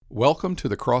Welcome to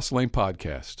the Cross Lane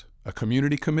Podcast, a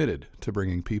community committed to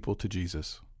bringing people to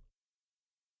Jesus.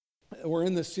 We're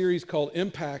in this series called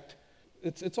Impact.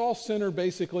 It's all centered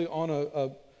basically on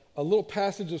a little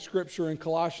passage of Scripture in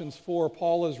Colossians 4.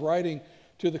 Paul is writing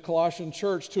to the Colossian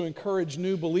church to encourage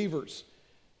new believers.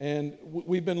 And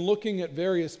we've been looking at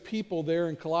various people there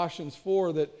in Colossians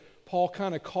 4 that Paul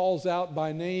kind of calls out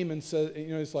by name and says,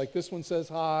 it's like this one says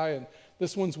hi, and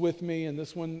this one's with me, and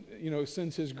this one,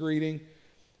 sends his greeting.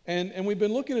 And we've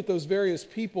been looking at those various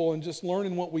people and just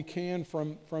learning what we can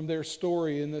from their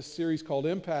story in this series called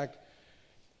Impact.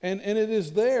 And it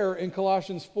is there in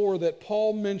Colossians 4 that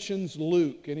Paul mentions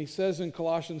Luke. And he says in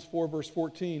Colossians 4 verse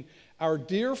 14, our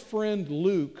dear friend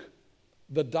Luke,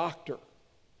 the doctor,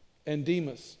 and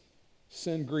Demas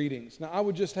send greetings. Now I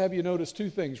would just have you notice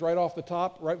two things right off the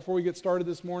top, right before we get started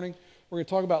this morning. We're going to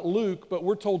talk about Luke, but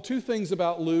we're told two things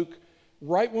about Luke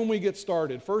right when we get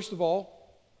started. First of all,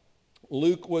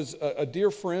 Luke was a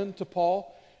dear friend to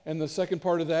Paul, and the second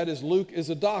part of that is Luke is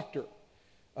a doctor.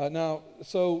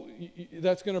 So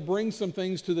that's going to bring some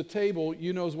things to the table.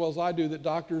 You know as well as I do that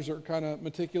doctors are kind of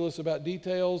meticulous about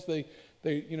details. They,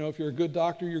 if you're a good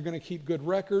doctor, you're going to keep good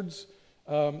records.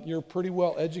 You're pretty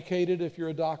well educated if you're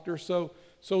a doctor. So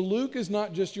Luke is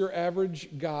not just your average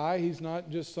guy. He's not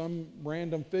just some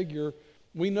random figure.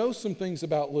 We know some things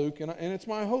about Luke, and it's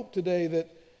my hope today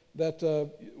that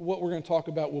what we're going to talk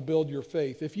about will build your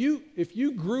faith. If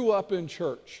you grew up in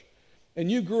church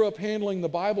and you grew up handling the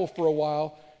Bible for a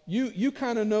while, you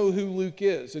kind of know who Luke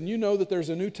is, and you know that there's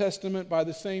a New Testament by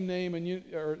the same name,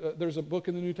 there's a book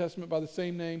in the New Testament by the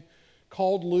same name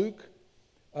called Luke.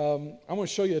 I'm going to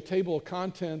show you a table of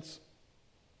contents.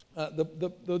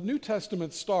 The New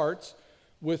Testament starts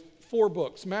with 4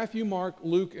 books: Matthew, Mark,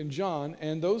 Luke, and John,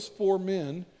 and those 4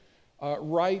 men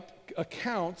write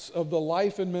accounts of the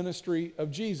life and ministry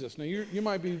of Jesus. Now, you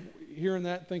might be hearing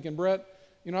that thinking, Brett,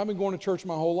 I've been going to church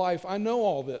my whole life. I know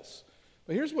all this.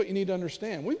 But here's what you need to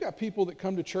understand. We've got people that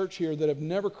come to church here that have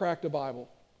never cracked a Bible.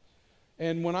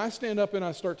 And when I stand up and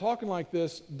I start talking like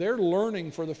this, they're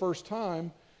learning for the first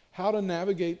time how to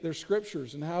navigate their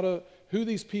scriptures and who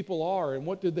these people are and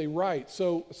what did they write.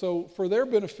 So for their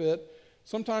benefit,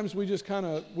 sometimes we just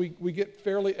we get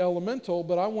fairly elemental,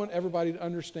 but I want everybody to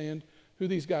understand who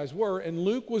these guys were. And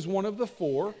Luke was one of the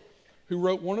 4 who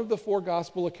wrote one of the 4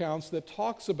 gospel accounts that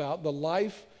talks about the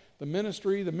life, the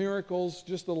ministry, the miracles,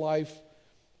 just the life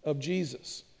of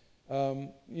Jesus.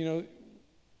 It's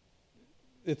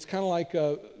kind of like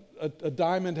a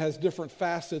diamond has different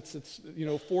facets. It's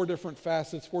 4 different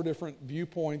facets, 4 different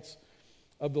viewpoints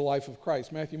of the life of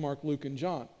Christ: Matthew, Mark, Luke, and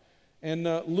John. And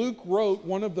Luke wrote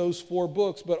one of those 4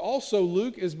 books, but also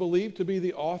Luke is believed to be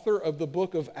the author of the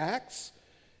book of Acts.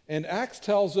 And Acts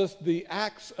tells us the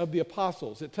Acts of the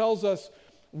Apostles. It tells us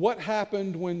what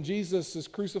happened when Jesus is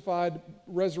crucified,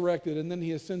 resurrected, and then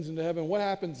he ascends into heaven. What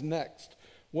happens next?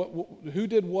 Who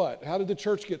did what? How did the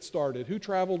church get started? Who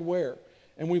traveled where?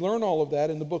 And we learn all of that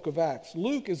in the book of Acts.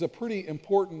 Luke is a pretty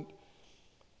important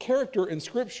character in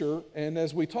Scripture, and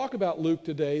as we talk about Luke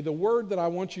today, the word that I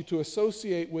want you to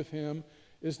associate with him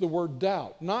is the word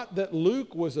doubt. Not that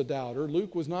Luke was a doubter.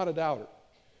 Luke was not a doubter.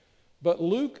 But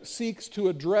Luke seeks to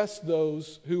address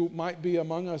those who might be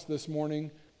among us this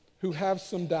morning who have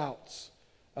some doubts.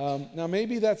 Now,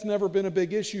 maybe that's never been a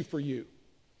big issue for you.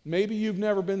 Maybe you've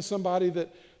never been somebody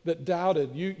that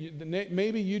doubted.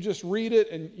 Maybe you just read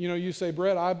it and you say,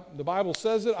 Brett, the Bible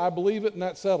says it, I believe it, and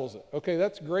that settles it. Okay,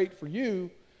 that's great for you,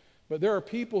 but there are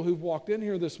people who've walked in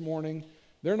here this morning,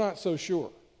 they're not so sure.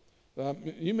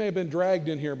 You may have been dragged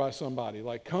in here by somebody,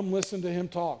 like, come listen to him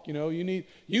talk. You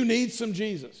need some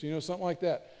Jesus, something like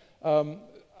that.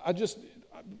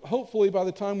 Hopefully by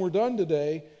the time we're done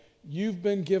today, you've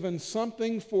been given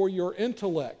something for your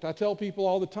intellect. I tell people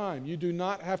all the time, you do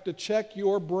not have to check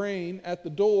your brain at the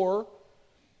door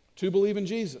to believe in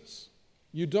Jesus.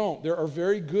 You don't. There are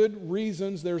very good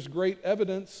reasons. There's great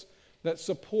evidence that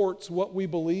supports what we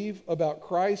believe about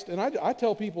Christ. And I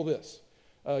tell people this.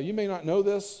 You may not know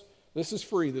this. This is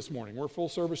free this morning. We're a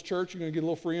full-service church. You're going to get a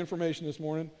little free information this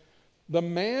morning. The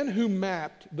man who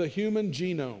mapped the human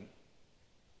genome,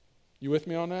 you with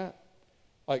me on that?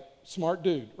 Like, smart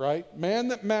dude, right? Man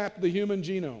that mapped the human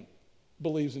genome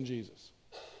believes in Jesus.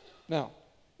 Now,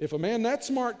 if a man that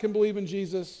smart can believe in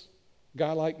Jesus, a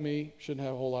guy like me shouldn't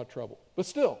have a whole lot of trouble. But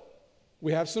still,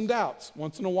 we have some doubts.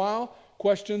 Once in a while,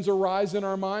 questions arise in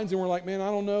our minds, and we're like, man,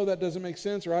 I don't know, that doesn't make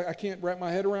sense, or I can't wrap my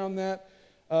head around that.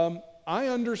 I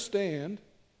understand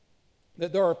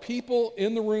that there are people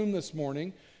in the room this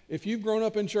morning. If you've grown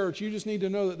up in church, you just need to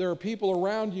know that there are people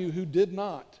around you who did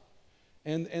not.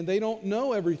 And they don't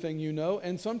know everything you know.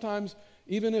 And sometimes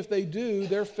even if they do,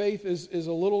 their faith is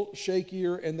a little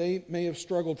shakier, and they may have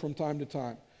struggled from time to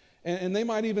time. And they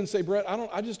might even say, Brett,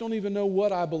 I just don't even know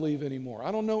what I believe anymore.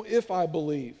 I don't know if I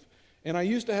believe. And I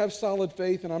used to have solid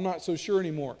faith, and I'm not so sure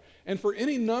anymore. And for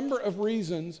any number of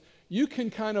reasons, you can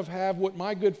kind of have what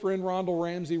my good friend Rondell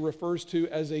Ramsey refers to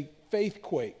as a faith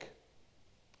quake.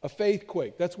 A faith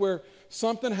quake. That's where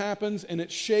something happens and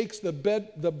it shakes the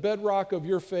bedrock of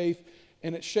your faith,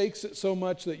 and it shakes it so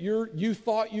much that you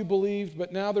thought you believed,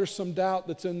 but now there's some doubt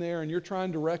that's in there, and you're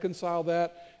trying to reconcile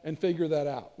that and figure that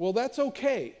out. Well, that's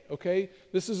okay, okay?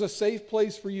 This is a safe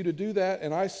place for you to do that,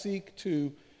 and I seek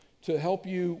to help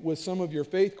you with some of your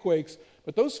faith quakes.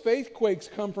 But those faith quakes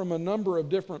come from a number of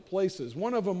different places.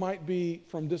 One of them might be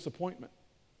from disappointment,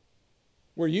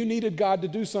 where you needed God to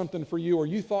do something for you, or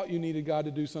you thought you needed God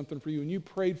to do something for you, and you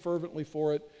prayed fervently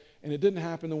for it, and it didn't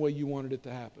happen the way you wanted it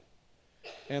to happen.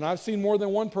 And I've seen more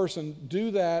than one person do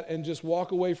that and just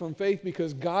walk away from faith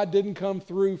because God didn't come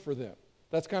through for them.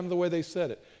 That's kind of the way they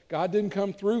said it. God didn't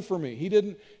come through for me. He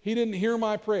didn't hear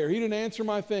my prayer. He didn't answer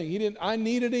my thing. I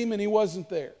needed him, and he wasn't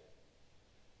there.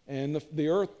 And the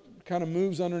earth kind of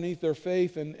moves underneath their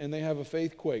faith, and they have a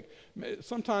faith quake.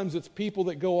 Sometimes it's people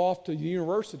that go off to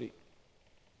university,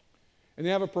 and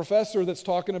they have a professor that's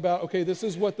talking about, okay, this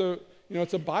is what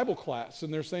it's a Bible class,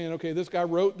 and they're saying, okay, this guy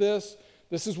wrote this.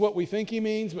 This is what we think he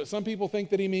means, but some people think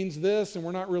that he means this, and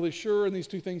we're not really sure, and these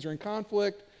two things are in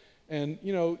conflict. And,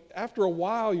 after a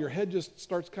while, your head just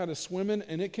starts kind of swimming,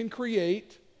 and it can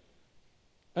create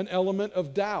an element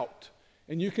of doubt.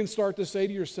 And you can start to say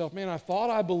to yourself, man, I thought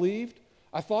I believed.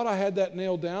 I thought I had that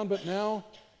nailed down, but now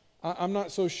I'm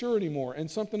not so sure anymore.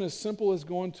 And something as simple as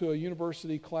going to a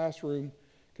university classroom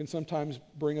can sometimes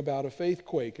bring about a faith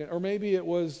quake. Or maybe it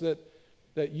was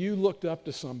that you looked up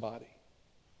to somebody.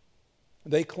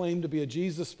 They claimed to be a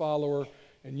Jesus follower,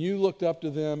 and you looked up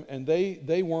to them, and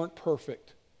they weren't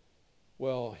perfect.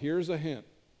 Well, here's a hint,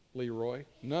 Leroy.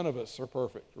 None of us are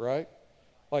perfect, right?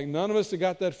 Like, none of us have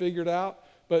got that figured out,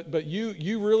 but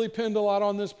you really pinned a lot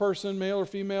on this person, male or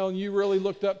female, and you really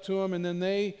looked up to them, and then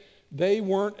they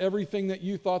weren't everything that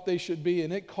you thought they should be,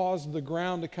 and it caused the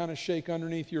ground to kind of shake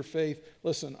underneath your faith.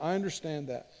 Listen, I understand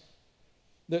that.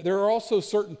 There are also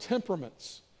certain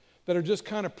temperaments that are just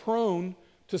kind of prone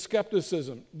to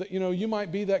skepticism. That, you might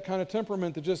be that kind of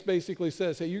temperament that just basically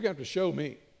says, hey, you're going to have to show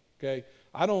me, okay?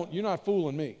 You're not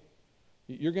fooling me.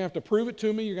 You're going to have to prove it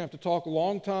to me. You're going to have to talk a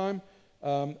long time.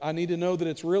 I need to know that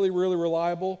it's really, really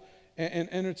reliable.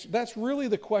 And that's really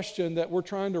the question that we're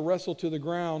trying to wrestle to the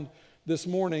ground this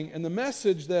morning. And the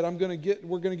message that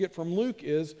we're going to get from Luke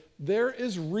is, there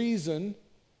is reason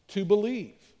to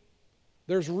believe.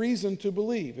 There's reason to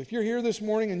believe. If you're here this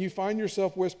morning and you find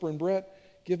yourself whispering, Brett,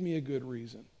 give me a good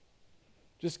reason.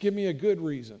 Just give me a good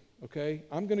reason, okay?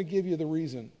 I'm going to give you the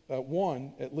reason,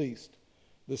 one at least,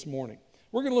 this morning.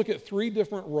 We're going to look at 3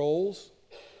 different roles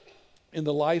in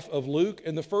the life of Luke,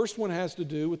 and the first one has to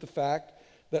do with the fact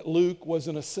that Luke was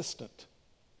an assistant.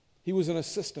 He was an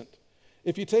assistant.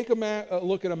 If you take a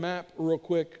look at a map real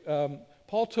quick,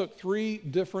 Paul took 3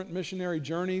 different missionary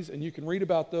journeys, and you can read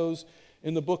about those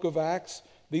in the book of Acts.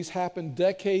 These happened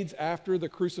decades after the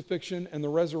crucifixion and the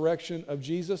resurrection of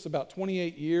Jesus, about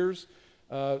 28 years,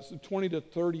 20 to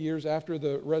 30 years after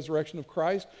the resurrection of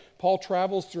Christ. Paul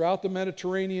travels throughout the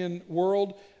Mediterranean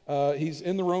world. He's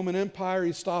in the Roman Empire.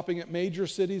 He's stopping at major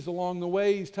cities along the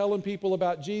way. He's telling people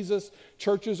about Jesus.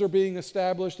 Churches are being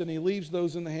established, and he leaves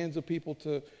those in the hands of people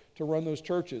to run those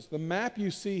churches. The map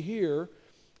you see here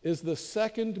is the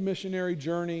second missionary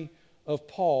journey of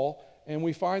Paul. And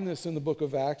we find this in the book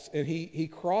of Acts. And he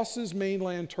crosses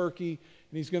mainland Turkey,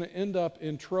 and he's going to end up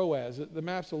in Troas. The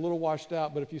map's a little washed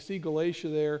out, but if you see Galatia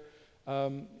there,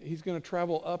 he's going to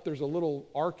travel up. There's a little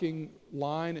arcing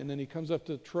line, and then he comes up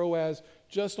to Troas,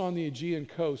 just on the Aegean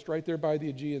coast, right there by the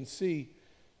Aegean Sea.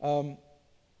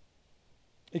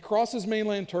 He crosses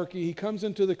mainland Turkey. He comes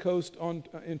into the coast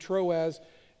in Troas,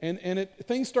 and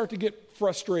things start to get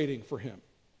frustrating for him.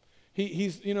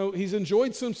 He's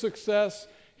enjoyed some success.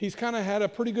 He's kind of had a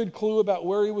pretty good clue about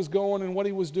where he was going and what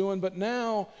he was doing, but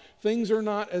now things are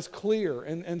not as clear,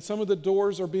 and some of the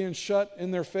doors are being shut in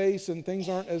their face, and things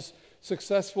aren't as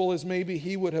successful as maybe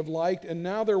he would have liked, and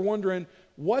now they're wondering,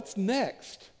 what's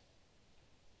next?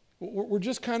 We're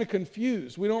just kind of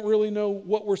confused. We don't really know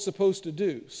what we're supposed to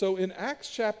do. So in Acts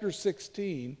chapter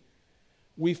 16,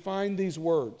 we find these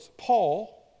words.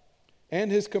 Paul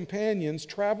and his companions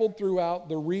traveled throughout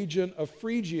the region of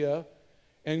Phrygia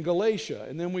and Galatia.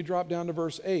 And then we drop down to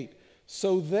verse 8.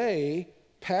 So they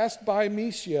passed by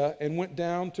Mysia and went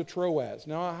down to Troas.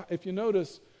 Now, if you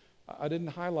notice, I didn't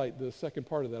highlight the second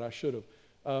part of that. I should have.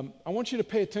 I want you to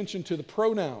pay attention to the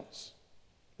pronouns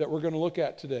that we're going to look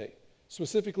at today.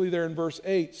 Specifically there in verse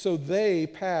 8, so they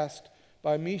passed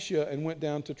by Mysia and went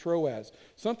down to Troas.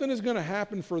 Something is going to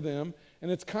happen for them,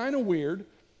 and it's kind of weird,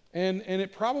 and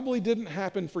it probably didn't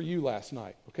happen for you last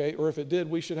night, okay? Or if it did,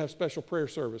 we should have special prayer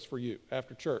service for you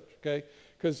after church, okay?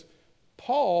 Because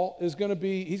Paul is going to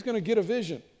he's going to get a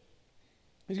vision.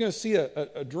 He's going to see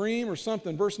a dream or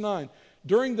something. Verse 9,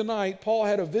 during the night, Paul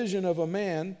had a vision of a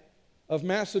man of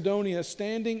Macedonia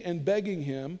standing and begging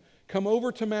him, come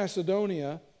over to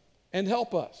Macedonia and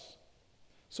help us.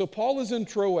 So Paul is in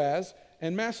Troas,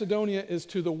 and Macedonia is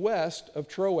to the west of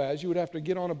Troas. You would have to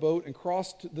get on a boat and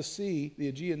cross the sea, the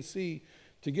Aegean Sea,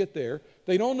 to get there.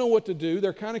 They don't know what to do.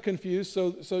 They're kind of confused.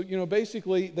 So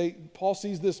basically, Paul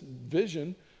sees this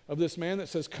vision of this man that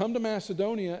says, come to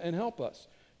Macedonia and help us.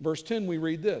 Verse 10, we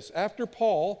read this. After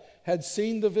Paul had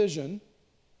seen the vision,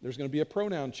 there's going to be a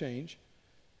pronoun change.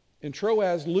 In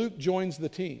Troas, Luke joins the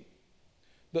team.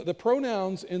 The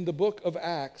pronouns in the book of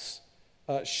Acts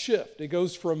shift. It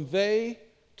goes from they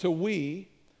to we,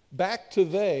 back to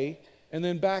they, and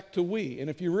then back to we. And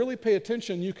if you really pay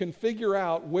attention, you can figure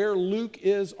out where Luke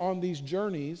is on these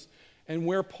journeys and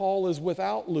where Paul is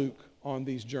without Luke on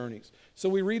these journeys. So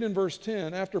we read in verse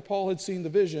 10, after Paul had seen the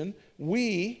vision,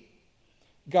 we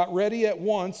got ready at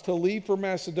once to leave for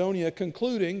Macedonia,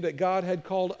 concluding that God had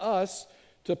called us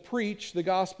to preach the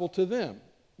gospel to them,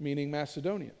 meaning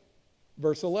Macedonia.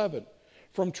 Verse 11,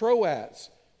 from Troas,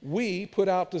 we put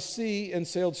out to sea and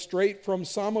sailed straight from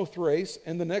Samothrace,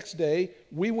 and the next day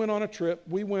we went on a trip.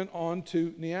 We went on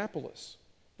to Neapolis.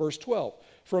 Verse 12,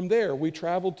 from there we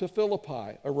traveled to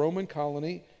Philippi, a Roman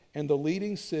colony and the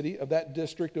leading city of that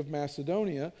district of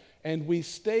Macedonia, and we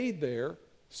stayed there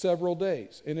several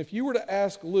days. And if you were to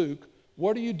ask Luke,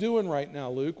 what are you doing right now,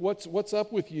 Luke? What's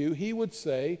up with you? He would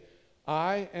say,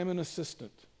 I am an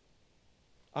assistant.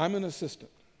 I'm an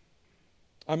assistant.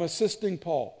 I'm assisting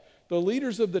Paul. The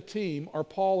leaders of the team are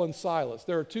Paul and Silas.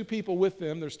 There are two people with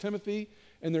them. There's Timothy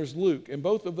and there's Luke. And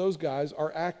both of those guys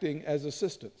are acting as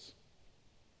assistants.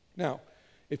 Now,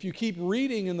 if you keep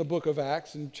reading in the book of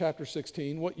Acts in chapter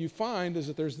 16, what you find is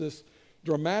that there's this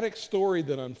dramatic story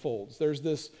that unfolds. There's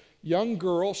this young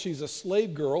girl. She's a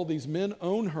slave girl. These men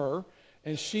own her.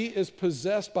 And she is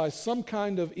possessed by some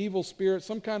kind of evil spirit,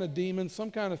 some kind of demon,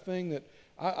 some kind of thing that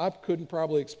I couldn't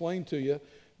probably explain to you.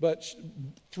 But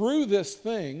through this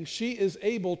thing, she is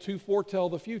able to foretell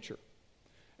the future.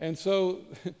 And so,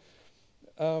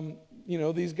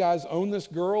 these guys own this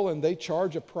girl and they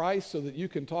charge a price so that you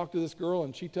can talk to this girl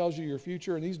and she tells you your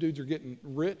future. And these dudes are getting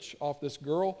rich off this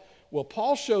girl. Well,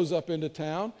 Paul shows up into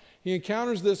town. He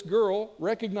encounters this girl,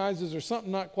 recognizes there's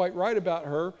something not quite right about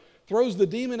her, throws the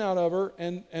demon out of her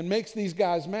and makes these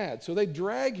guys mad. So they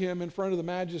drag him in front of the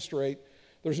magistrate.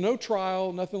 There's no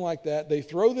trial, nothing like that. They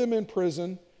throw them in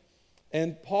prison.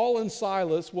 And Paul and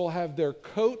Silas will have their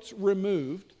coats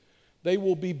removed. They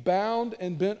will be bound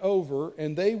and bent over,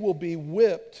 and they will be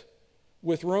whipped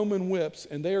with Roman whips,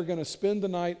 and they are going to spend the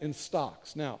night in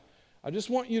stocks. Now, I just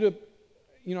want you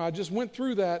to, I just went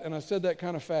through that, and I said that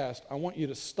kind of fast. I want you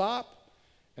to stop,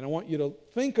 and I want you to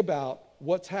think about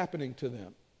what's happening to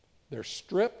them. They're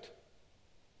stripped,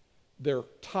 they're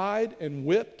tied and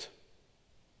whipped,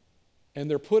 and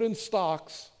they're put in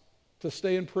stocks to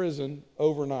stay in prison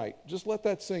overnight. Just let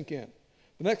that sink in.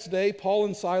 The next day, Paul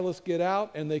and Silas get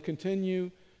out and they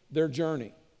continue their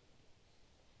journey.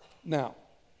 Now,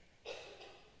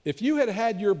 if you had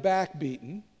had your back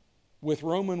beaten with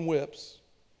Roman whips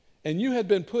and you had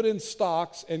been put in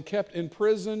stocks and kept in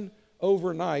prison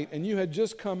overnight and you had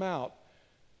just come out,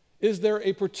 is there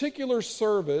a particular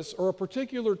service or a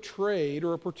particular trade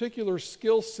or a particular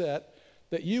skill set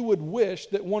that you would wish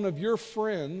that one of your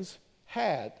friends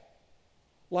had?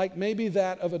 Like maybe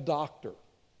that of a doctor.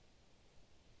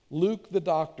 Luke the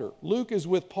doctor. Luke is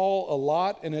with Paul a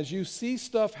lot, and as you see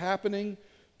stuff happening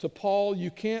to Paul,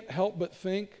 you can't help but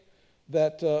think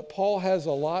that Paul has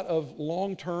a lot of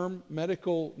long-term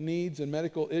medical needs and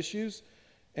medical issues.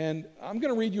 And I'm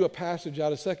going to read you a passage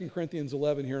out of 2 Corinthians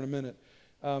 11 here in a minute.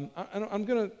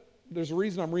 There's a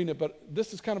reason I'm reading it, but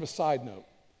this is kind of a side note.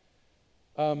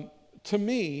 To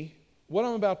me, what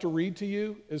I'm about to read to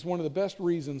you is one of the best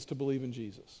reasons to believe in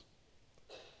Jesus.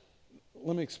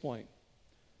 Let me explain.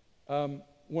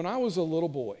 When I was a little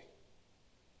boy,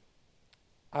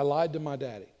 I lied to my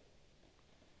daddy.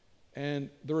 And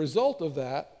the result of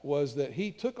that was that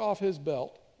he took off his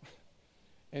belt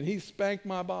and he spanked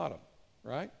my bottom,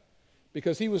 right?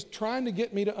 Because he was trying to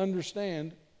get me to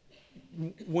understand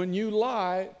when you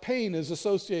lie, pain is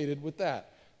associated with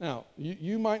that. Now,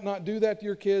 you might not do that to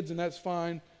your kids, and that's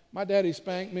fine. My daddy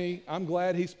spanked me. I'm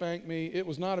glad he spanked me. It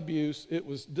was not abuse. It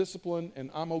was discipline, and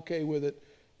I'm okay with it.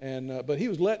 But he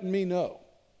was letting me know,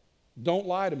 don't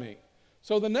lie to me.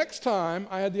 So the next time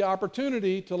I had the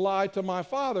opportunity to lie to my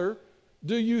father,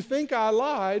 do you think I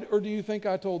lied or do you think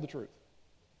I told the truth?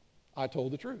 I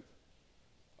told the truth.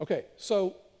 Okay,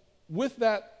 so with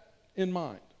that in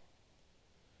mind,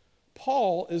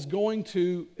 Paul is going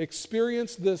to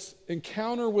experience this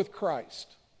encounter with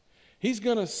Christ. He's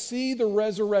going to see the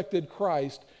resurrected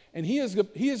Christ, and he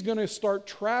is going to start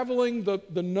traveling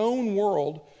the known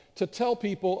world to tell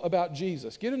people about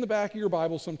Jesus. Get in the back of your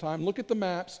Bible sometime, look at the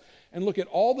maps, and look at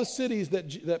all the cities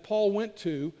that Paul went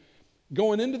to,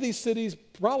 going into these cities,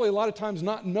 probably a lot of times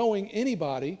not knowing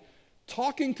anybody,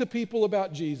 talking to people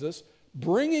about Jesus,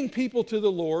 bringing people to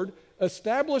the Lord,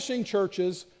 establishing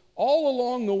churches. All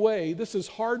along the way, this is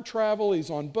hard travel. He's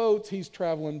on boats. He's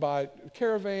traveling by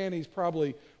caravan. He's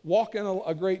probably walking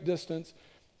a great distance.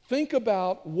 Think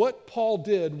about what Paul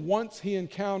did once he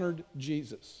encountered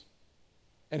Jesus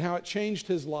and how it changed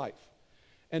his life.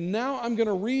 And now I'm going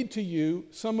to read to you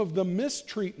some of the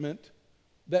mistreatment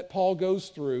that Paul goes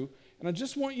through. And I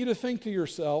just want you to think to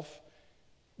yourself,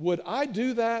 would I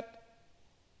do that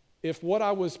if what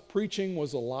I was preaching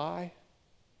was a lie?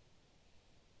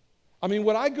 I mean,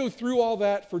 would I go through all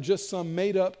that for just some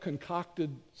made-up, concocted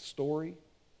story?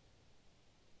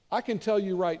 I can tell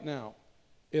you right now,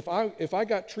 if I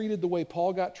got treated the way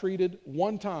Paul got treated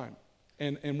one time,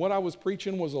 and what I was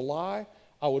preaching was a lie,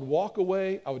 I would walk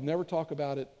away. I would never talk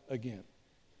about it again,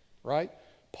 right?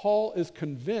 Paul is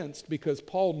convinced because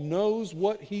Paul knows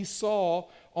what he saw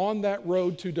on that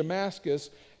road to Damascus,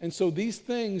 and so these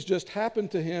things just happened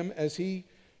to him as he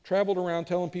traveled around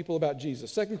telling people about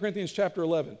Jesus. 2 Corinthians chapter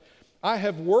 11. I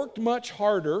have worked much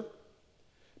harder,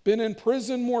 been in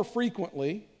prison more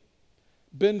frequently,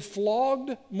 been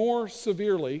flogged more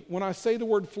severely. When I say the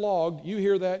word flogged, you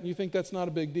hear that and you think that's not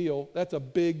a big deal. That's a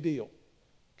big deal.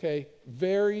 Okay?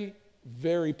 Very,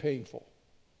 very painful.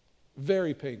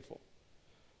 Very painful.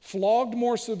 Flogged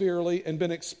more severely and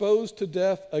been exposed to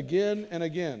death again and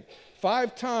again.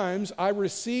 5 times I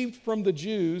received from the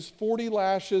Jews 40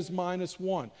 lashes minus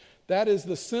 1. That is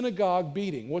the synagogue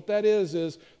beating. What that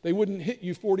is they wouldn't hit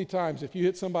you 40 times. If you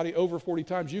hit somebody over 40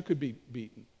 times, you could be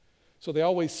beaten. So they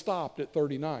always stopped at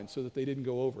 39 so that they didn't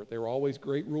go over it. They were always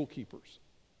great rule keepers.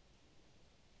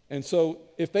 And so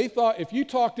if you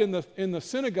talked in the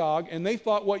synagogue and they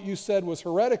thought what you said was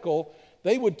heretical,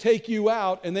 they would take you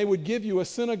out and they would give you a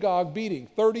synagogue beating,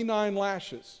 39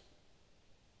 lashes.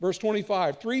 Verse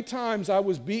 25, 3 times I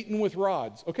was beaten with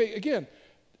rods. Okay, again,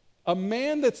 a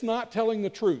man that's not telling the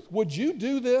truth, would you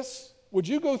do this? Would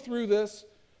you go through this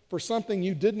for something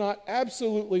you did not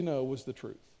absolutely know was the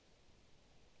truth?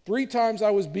 3 times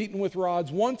I was beaten with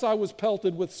rods. Once I was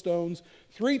pelted with stones.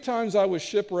 3 times I was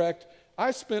shipwrecked. I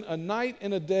spent a night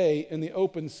and a day in the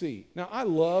open sea. Now, I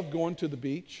love going to the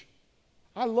beach.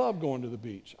 I love going to the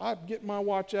beach. I get my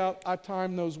watch out. I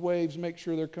time those waves, make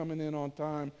sure they're coming in on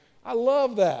time. I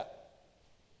love that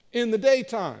in the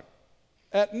daytime.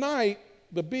 At night,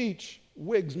 the beach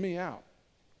wigs me out.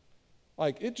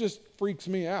 Like, it just freaks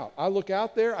me out. I look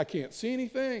out there, I can't see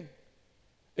anything.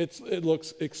 It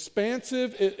looks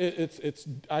expansive.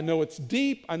 I know it's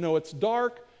deep. I know it's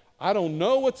dark. I don't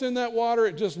know what's in that water.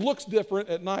 It just looks different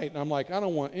at night. And I'm like, I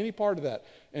don't want any part of that.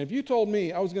 And if you told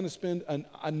me I was going to spend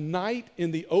a night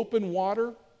in the open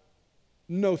water,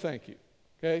 no thank you.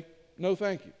 Okay? No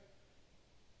thank you.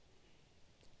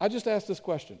 I just asked this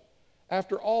question.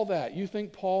 After all that, you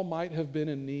think Paul might have been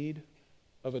in need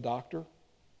of a doctor?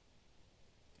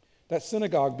 That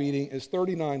synagogue beating is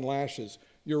 39 lashes.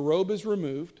 Your robe is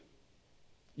removed.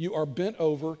 You are bent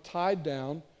over, tied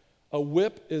down. A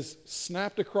whip is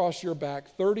snapped across your back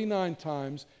 39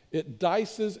 times. It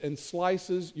dices and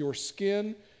slices your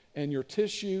skin and your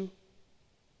tissue.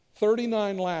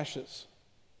 39 lashes.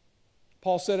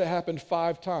 Paul said it happened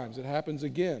 5 times. It happens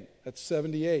again. That's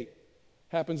 78.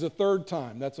 Happens a 3rd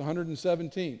time. That's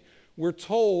 117. We're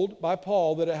told by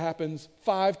Paul that it happens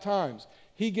 5 times.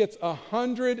 He gets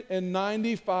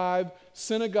 195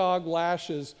 synagogue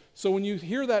lashes. So when you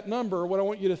hear that number, what I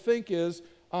want you to think is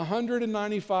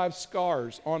 195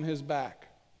 scars on his back.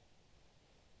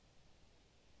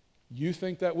 You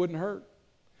think that wouldn't hurt?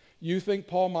 You think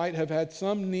Paul might have had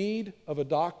some need of a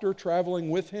doctor traveling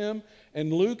with him?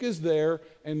 And Luke is there,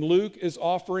 and Luke is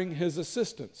offering his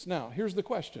assistance. Now, here's the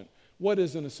question. What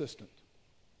is an assistant?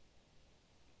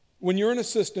 When you're an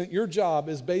assistant, your job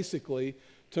is basically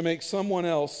to make someone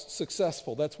else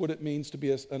successful. That's what it means to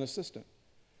be an assistant.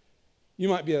 You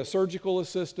might be a surgical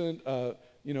assistant, an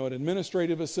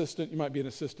administrative assistant. You might be an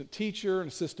assistant teacher, an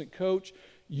assistant coach.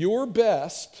 Your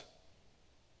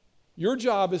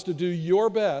job is to do your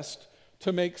best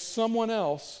to make someone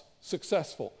else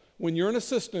successful. When you're an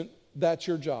assistant, that's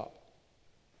your job.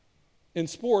 In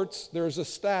sports, there's a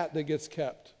stat that gets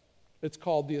kept. It's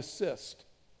called the assist.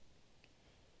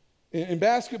 In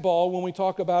basketball, when we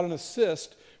talk about an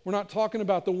assist, we're not talking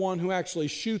about the one who actually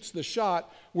shoots the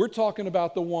shot. We're talking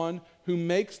about the one who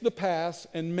makes the pass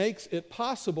and makes it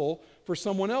possible for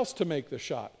someone else to make the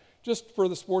shot. Just for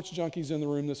the sports junkies in the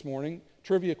room this morning,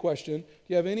 trivia question. Do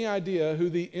you have any idea who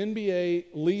the NBA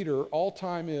leader all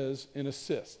time is in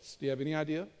assists? Do you have any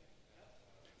idea?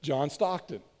 John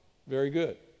Stockton. Very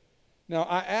good. Now,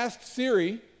 I asked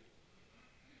Siri,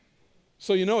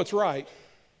 so you know it's right,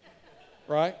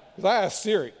 right? Because I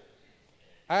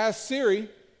asked Siri.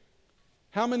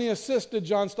 How many assists did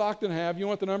John Stockton have? You know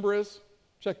what the number is?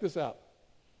 Check this out.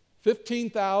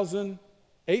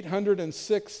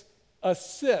 15,806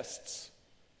 assists.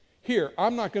 Here,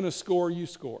 I'm not going to score, you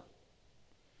score.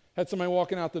 Had somebody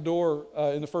walking out the door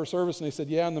in the first service, and they said,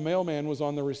 yeah, and the mailman was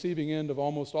on the receiving end of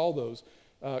almost all those.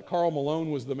 Karl Malone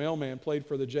was the mailman, played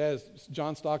for the Jazz.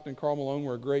 John Stockton and Karl Malone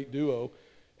were a great duo.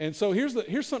 And so here's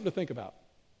something to think about.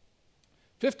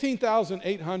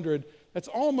 15,800, that's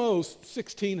almost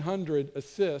 1,600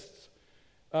 assists,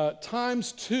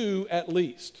 times 2 at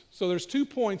least. So there's 2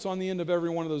 points on the end of every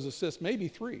one of those assists, maybe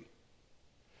 3.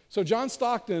 So John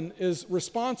Stockton is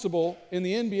responsible in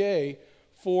the NBA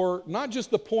for not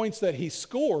just the points that he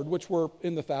scored, which were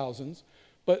in the thousands,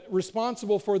 but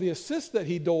responsible for the assists that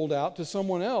he doled out to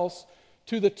someone else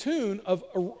to the tune of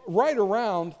right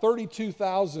around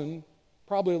 32,000,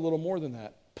 probably a little more than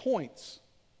that, points.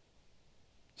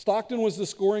 Stockton was the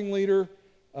scoring leader.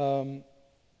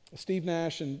 Steve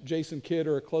Nash and Jason Kidd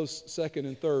are a close second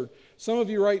and third. Some of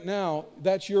you right now,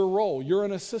 that's your role. You're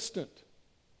an assistant.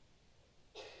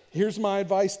 Here's my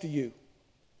advice to you.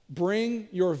 Bring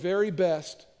your very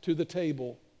best to the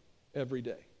table every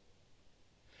day.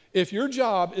 If your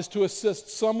job is to assist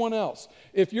someone else,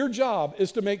 if your job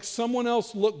is to make someone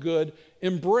else look good,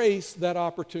 embrace that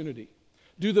opportunity.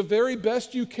 Do the very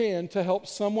best you can to help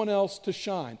someone else to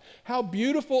shine. How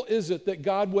beautiful is it that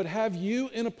God would have you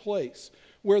in a place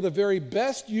where the very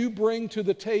best you bring to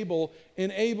the table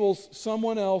enables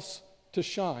someone else to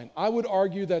shine? I would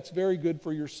argue that's very good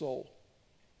for your soul.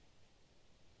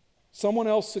 Someone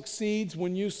else succeeds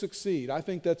when you succeed. I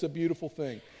think that's a beautiful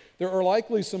thing. There are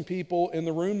likely some people in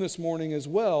the room this morning as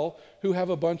well who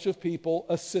have a bunch of people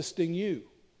assisting you.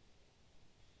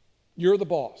 You're the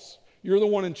boss. You're the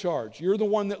one in charge. You're the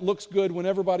one that looks good when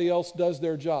everybody else does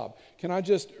their job. Can I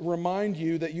just remind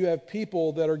you that you have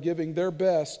people that are giving their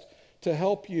best to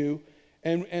help you,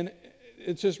 and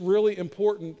it's just really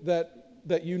important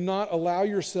that you not allow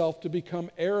yourself to become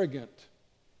arrogant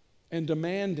and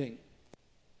demanding.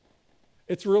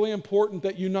 It's really important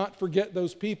that you not forget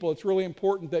those people. It's really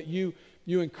important that you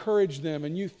encourage them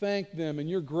and you thank them and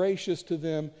you're gracious to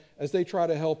them as they try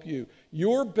to help you.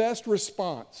 Your best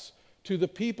response to the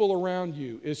people around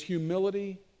you is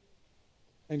humility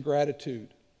and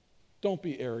gratitude. Don't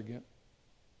be arrogant.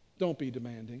 Don't be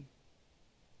demanding.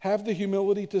 Have the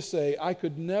humility to say, I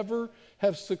could never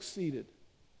have succeeded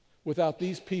without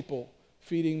these people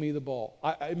feeding me the ball.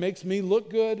 It makes me look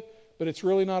good, but it's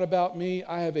really not about me.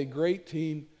 I have a great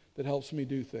team that helps me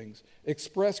do things.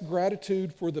 Express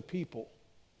gratitude for the people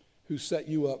who set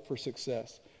you up for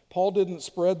success. Paul didn't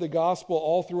spread the gospel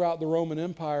all throughout the Roman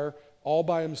Empire all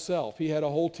by himself. He had a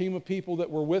whole team of people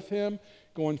that were with him,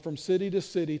 going from city to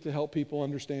city to help people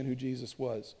understand who Jesus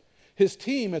was. His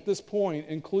team at this point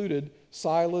included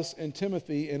Silas and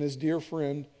Timothy and his dear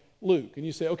friend Luke. And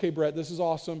you say, okay, Brett, this is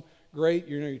awesome. Great.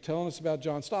 You're telling us about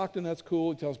John Stockton. That's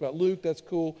cool. You tell us about Luke. That's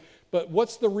cool. But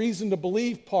what's the reason to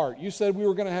believe part? You said we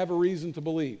were going to have a reason to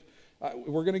believe.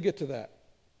 We're going to get to that.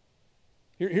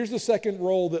 Here's the second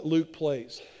role that Luke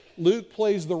plays. Luke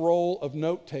plays the role of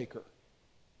note taker.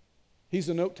 He's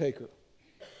a note taker.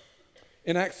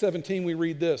 In Acts 17, we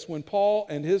read this. When Paul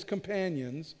and his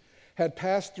companions had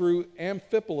passed through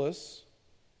Amphipolis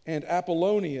and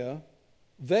Apollonia,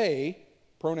 they,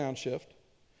 pronoun shift,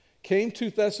 came to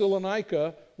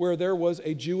Thessalonica, where there was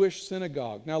a Jewish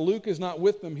synagogue. Now, Luke is not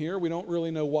with them here. We don't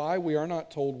really know why. We are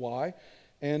not told why.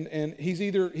 And he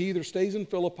either stays in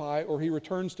Philippi or he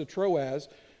returns to Troas.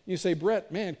 You say,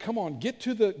 Brett, man, come on, get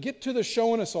to the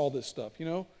showing us all this stuff, you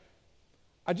know.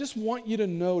 I just want you to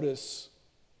notice,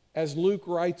 as Luke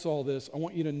writes all this, I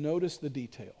want you to notice the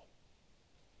detail.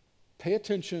 Pay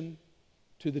attention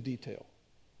to the detail.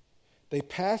 They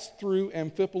passed through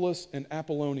Amphipolis and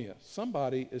Apollonia.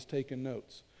 Somebody is taking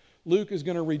notes. Luke is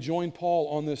going to rejoin Paul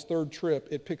on this third trip.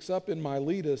 It picks up in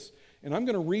Miletus, and I'm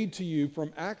going to read to you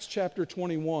from Acts chapter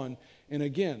 21. And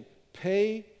again,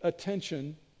 pay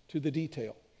attention to the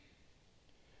detail.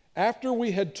 After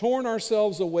we had torn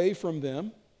ourselves away from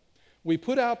them We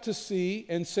put out to sea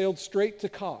and sailed straight to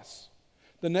Kos.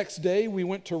 The next day we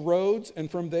went to Rhodes and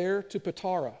from there to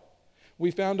Patara. We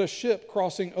found a ship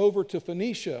crossing over to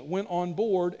Phoenicia, went on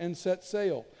board and set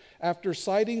sail. After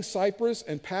sighting Cyprus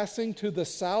and passing to the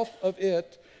south of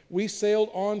it, we sailed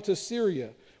on to Syria.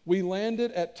 We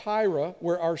landed at Tyre,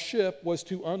 where our ship was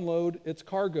to unload its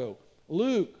cargo.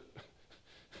 Luke,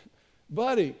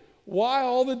 buddy, why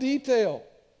all the detail?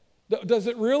 Does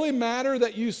it really matter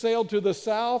that you sailed to the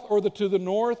south or to the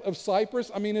north of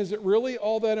Cyprus? I mean, is it really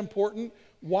all that important?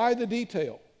 Why the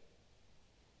detail?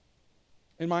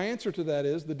 And my answer to that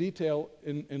is the detail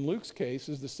in Luke's case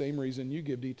is the same reason you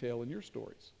give detail in your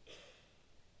stories.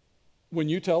 When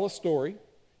you tell a story,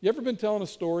 you ever been telling a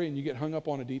story and you get hung up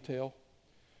on a detail?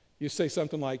 You say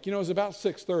something like, it was about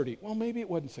 6:30. Well, maybe it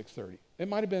wasn't 6:30. It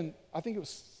might have been, I think it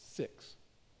was 6.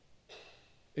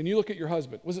 And you look at your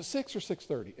husband, was it 6 or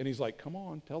 6:30? And he's like, come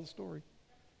on, tell the story,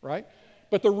 right?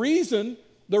 But the reason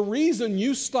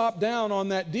you stop down on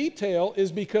that detail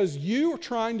is because you are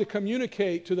trying to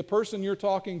communicate to the person you're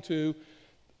talking to,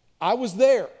 I was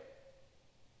there.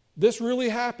 This really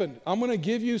happened. I'm going to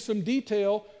give you some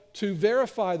detail to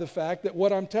verify the fact that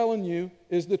what I'm telling you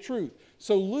is the truth.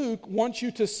 So Luke wants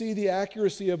you to see the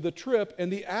accuracy of the trip,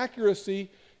 and the accuracy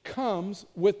comes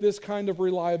with this kind of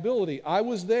reliability. I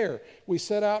was there. We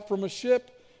set out from a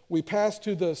ship. We passed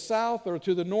to the south or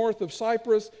to the north of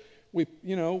Cyprus.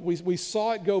 We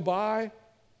saw it go by.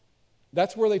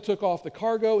 That's where they took off the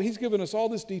cargo. He's given us all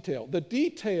this detail. The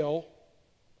detail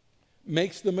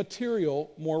makes the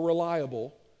material more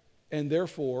reliable and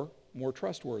therefore more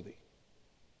trustworthy.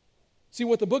 See,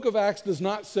 what the book of Acts does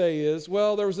not say is,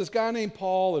 well, there was this guy named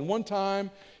Paul, and one time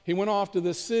he went off to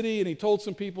this city and he told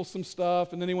some people some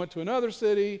stuff, and then he went to another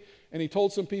city and he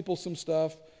told some people some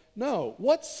stuff. No.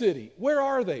 What city? Where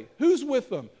are they? Who's with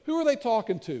them? Who are they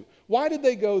talking to? Why did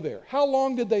they go there? How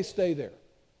long did they stay there?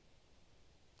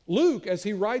 Luke, as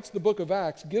he writes the book of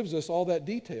Acts, gives us all that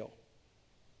detail.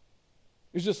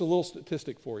 Here's just a little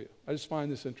statistic for you. I just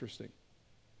find this interesting.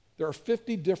 There are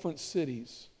 50 different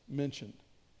cities mentioned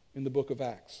in the book of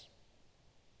Acts.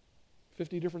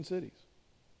 50 different cities.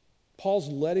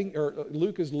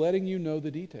 Luke is letting you know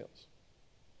the details.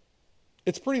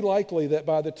 It's pretty likely that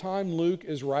by the time Luke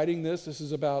is writing this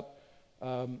is about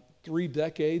 3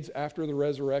 decades after the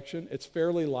resurrection. It's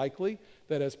fairly likely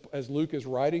that as Luke is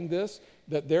writing this,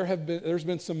 that there's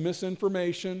been some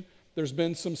misinformation. There's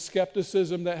been some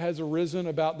skepticism that has arisen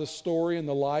about the story and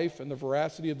the life and the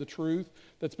veracity of the truth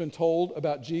that's been told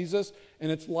about Jesus. And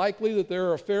it's likely that there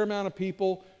are a fair amount of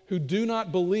people who do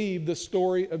not believe the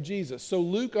story of Jesus. So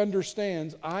Luke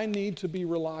understands, I need to be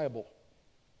reliable.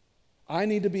 I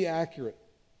need to be accurate.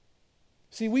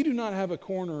 See, we do not have a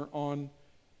corner on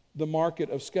the market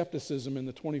of skepticism in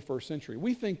the 21st century.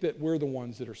 We think that we're the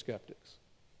ones that are skeptics.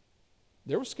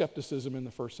 There was skepticism in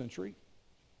the first century.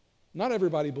 Not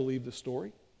everybody believed the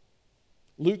story.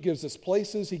 Luke gives us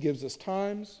places, he gives us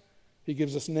times, he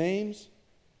gives us names.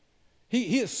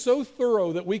 He is so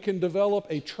thorough that we can develop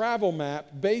a travel map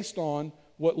based on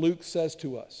what Luke says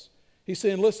to us. He's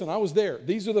saying, listen, I was there.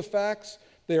 These are the facts.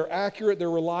 They are accurate. They're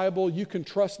reliable. You can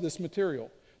trust this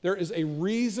material. There is a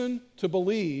reason to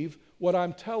believe what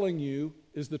I'm telling you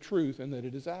is the truth and that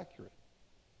it is accurate.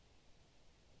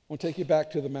 I want to take you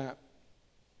back to the map.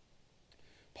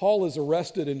 Paul is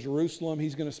arrested in Jerusalem.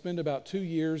 He's going to spend about 2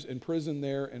 years in prison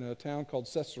there in a town called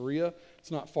Caesarea.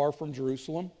 It's not far from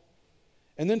Jerusalem.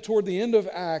 And then toward the end of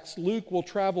Acts, Luke will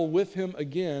travel with him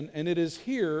again, and it is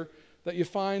here that you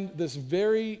find this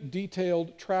very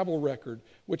detailed travel record,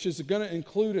 which is going to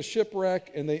include a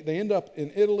shipwreck, and they end up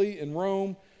in Italy, in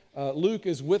Rome. Luke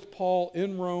is with Paul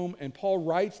in Rome, and Paul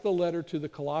writes the letter to the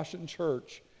Colossian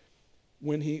church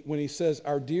when he says,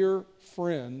 our dear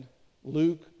friend,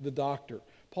 Luke the doctor.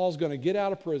 Paul's going to get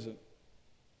out of prison.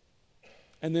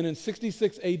 And then in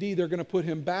 66 AD, they're going to put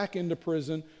him back into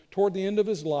prison toward the end of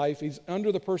his life. He's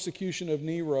under the persecution of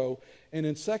Nero. And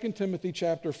in 2 Timothy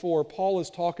chapter 4, Paul is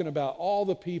talking about all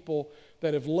the people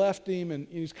that have left him, and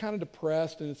he's kind of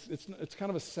depressed, and it's kind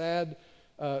of a sad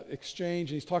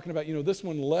exchange. And he's talking about, this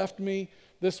one left me,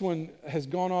 this one has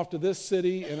gone off to this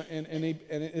city, and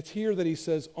it's here that he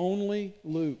says, only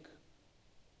Luke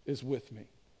is with me.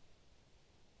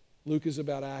 Luke is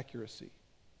about accuracy.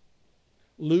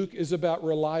 Luke is about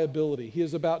reliability. He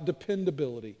is about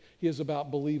dependability. He is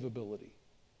about believability.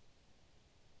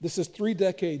 This is 3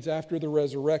 decades after the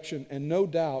resurrection, and no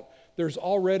doubt there's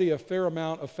already a fair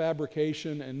amount of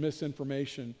fabrication and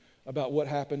misinformation about what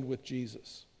happened with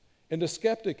Jesus. And a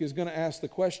skeptic is going to ask the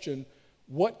question,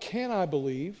 what can I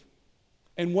believe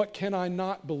and what can I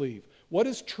not believe? What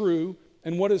is true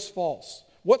and what is false?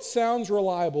 What sounds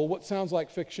reliable, what sounds like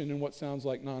fiction, and what sounds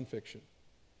like nonfiction?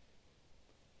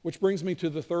 Which brings me to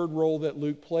the third role that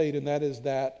Luke played, and that is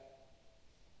that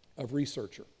of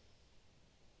researcher.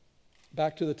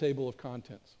 Back to the table of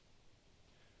contents.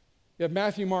 You have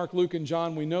Matthew, Mark, Luke, and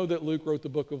John. We know that Luke wrote the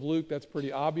book of Luke. That's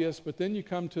pretty obvious. But then you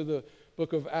come to the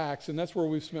book of Acts, and that's where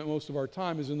we've spent most of our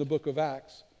time, is in the book of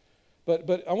Acts.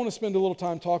 But I want to spend a little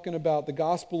time talking about the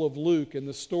Gospel of Luke and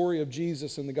the story of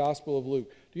Jesus in the Gospel of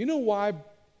Luke. Do you know why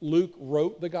Luke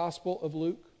wrote the Gospel of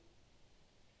Luke?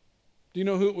 Do you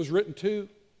know who it was written to?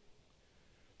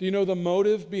 Do you know the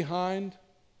motive behind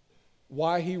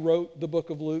why he wrote the book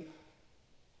of Luke?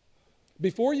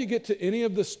 Before you get to any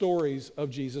of the stories of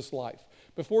Jesus' life,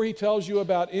 before he tells you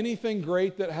about anything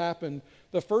great that happened,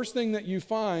 the first thing that you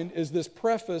find is this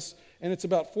preface, and it's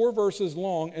about 4 verses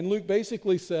long, and Luke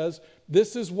basically says,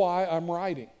 this is why I'm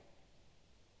writing.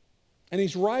 And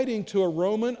he's writing to a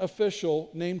Roman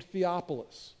official named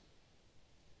Theophilus.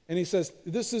 And he says,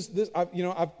 this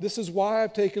is why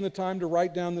I've taken the time to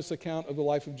write down this account of the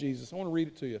life of Jesus. I want to read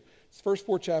it to you. It's the first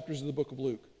 4 chapters of the book of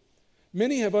Luke.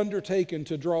 Many have undertaken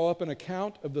to draw up an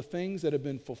account of the things that have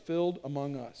been fulfilled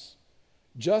among us,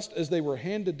 just as they were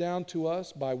handed down to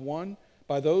us by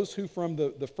those who from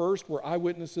the first were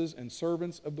eyewitnesses and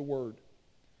servants of the word.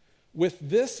 With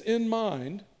this in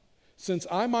mind, since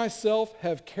I myself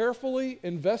have carefully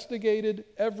investigated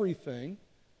everything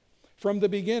from the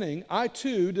beginning, I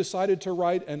too decided to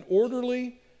write an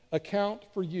orderly account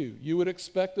for you. You would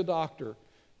expect a doctor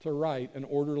to write an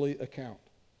orderly account.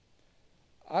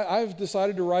 I've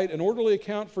decided to write an orderly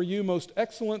account for you, most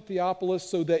excellent Theophilus,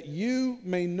 so that you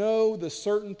may know the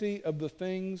certainty of the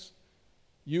things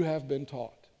you have been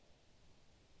taught.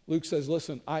 Luke says,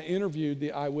 listen, I interviewed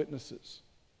the eyewitnesses.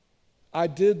 I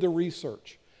did the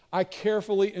research. I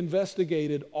carefully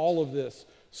investigated all of this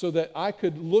so that I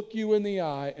could look you in the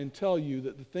eye and tell you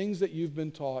that the things that you've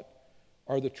been taught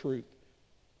are the truth.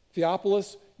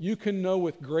 Theophilus, you can know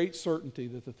with great certainty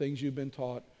that the things you've been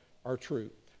taught are true.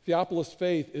 Theophilus'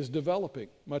 faith is developing,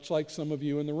 much like some of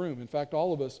you in the room. In fact,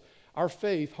 all of us, our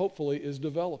faith, hopefully, is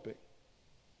developing.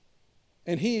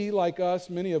 And he, like us,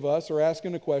 many of us, are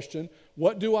asking a question,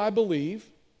 what do I believe?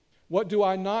 What do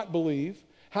I not believe?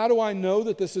 How do I know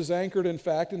that this is anchored in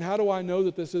fact? And how do I know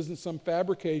that this isn't some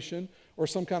fabrication or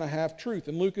some kind of half-truth?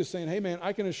 And Luke is saying, hey man,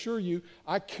 I can assure you,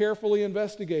 I carefully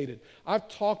investigated. I've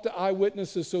talked to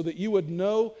eyewitnesses so that you would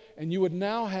know and you would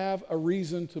now have a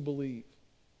reason to believe,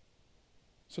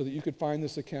 so that you could find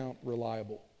this account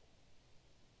reliable.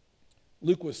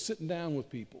 Luke was sitting down with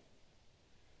people,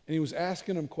 and he was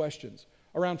asking them questions.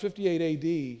 Around 58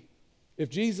 AD, if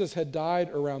Jesus had died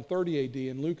around 30 AD,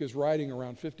 and Luke is writing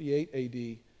around 58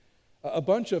 AD, a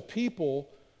bunch of people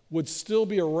would still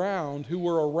be around who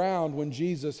were around when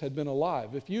Jesus had been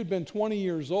alive. If you'd been 20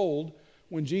 years old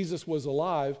when Jesus was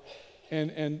alive,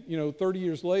 and 30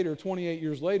 years later, 28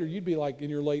 years later, you'd be like in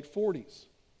your late 40s.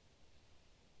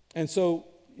 And so,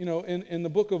 in the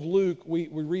book of Luke, we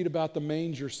read about the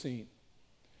manger scene.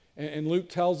 And Luke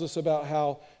tells us about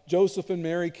how Joseph and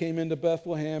Mary came into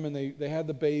Bethlehem, and they had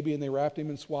the baby, and they wrapped him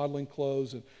in swaddling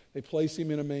clothes, and they placed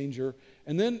him in a manger.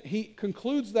 And then he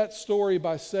concludes that story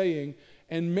by saying,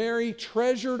 and Mary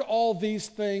treasured all these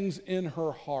things in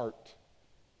her heart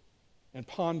and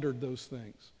pondered those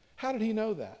things. How did he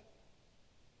know that?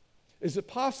 Is it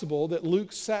possible that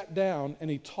Luke sat down and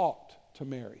he talked to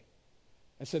Mary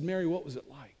and said, Mary, what was it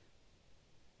like?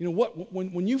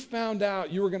 When you found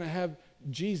out you were going to have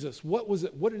Jesus, what was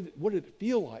it? What did it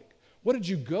feel like? What did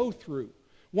you go through?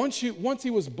 Once he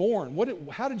was born,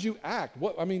 how did you act?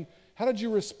 How did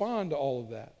you respond to all of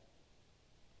that?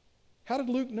 How did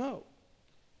Luke know?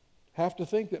 Have to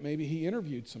think that maybe he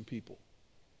interviewed some people.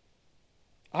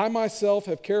 I myself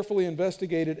have carefully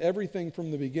investigated everything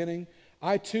from the beginning.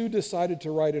 I too decided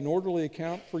to write an orderly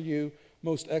account for you,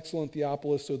 most excellent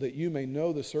Theophilus, so that you may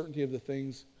know the certainty of the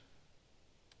things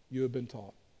you have been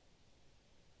taught.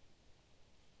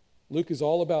 Luke is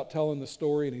all about telling the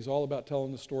story, and he's all about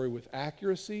telling the story with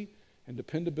accuracy and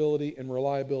dependability and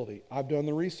reliability. I've done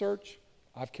the research.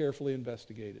 I've carefully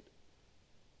investigated.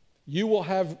 You will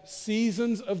have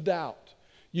seasons of doubt.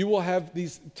 You will have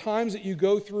these times that you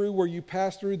go through where you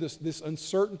pass through this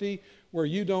uncertainty where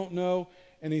you don't know.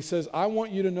 And he says, I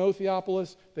want you to know,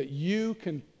 Theophilus, that you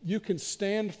can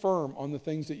stand firm on the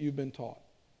things that you've been taught.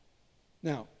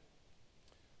 Now,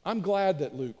 I'm glad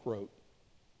that Luke wrote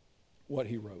what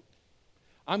he wrote.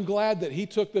 I'm glad that he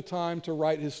took the time to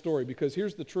write his story, because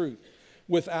here's the truth.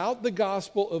 Without the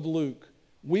Gospel of Luke,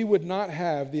 we would not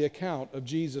have the account of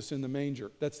Jesus in the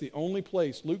manger. That's the only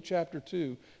place, Luke chapter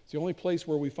 2, it's the only place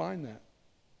where we find that.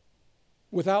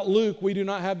 Without Luke, we do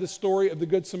not have the story of the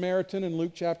Good Samaritan in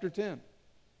Luke chapter 10.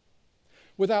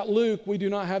 Without Luke, we do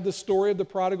not have the story of the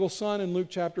prodigal son in Luke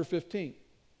chapter 15.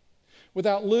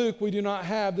 Without Luke, we do not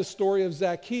have the story of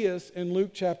Zacchaeus in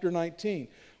Luke chapter 19.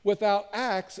 Without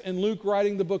Acts and Luke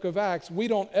writing the book of Acts, we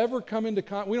don't ever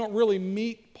we don't really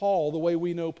meet Paul the way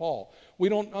we know Paul. We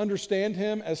don't understand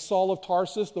him as Saul of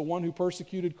Tarsus, the one who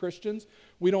persecuted Christians.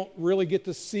 We don't really get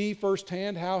to see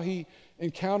firsthand how he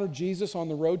encountered Jesus on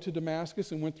the road to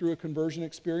Damascus and went through a conversion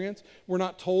experience. We're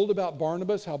not told about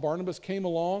Barnabas, how Barnabas came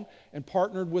along and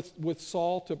partnered with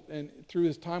Saul and through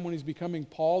his time when he's becoming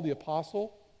Paul the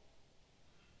apostle.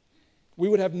 We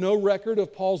would have no record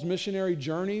of Paul's missionary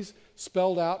journeys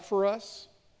spelled out for us.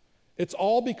 It's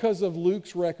all because of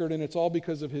Luke's record, and it's all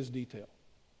because of his detail.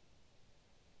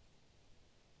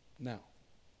 Now,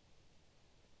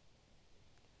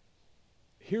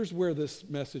 here's where this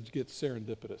message gets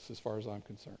serendipitous as far as I'm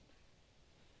concerned.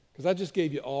 Because I just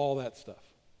gave you all that stuff.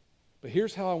 But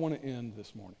here's how I want to end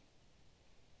this morning.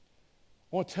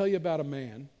 I want to tell you about a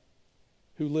man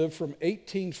who lived from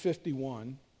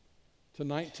 1851 to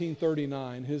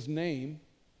 1939. His name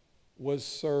was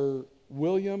Sir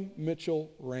William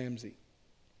Mitchell Ramsay.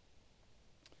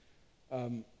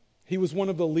 He was one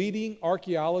of the leading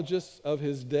archaeologists of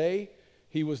his day.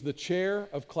 He was the chair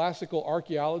of classical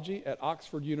archaeology at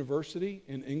Oxford University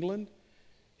in England.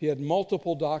 He had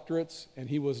multiple doctorates, and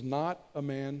he was not a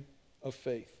man of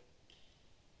faith.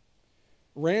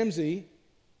 Ramsay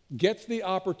gets the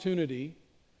opportunity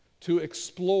to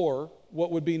explore what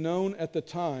would be known at the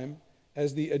time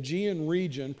as the Aegean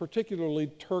region, particularly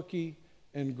Turkey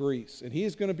and Greece. And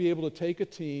he's going to be able to take a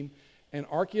team and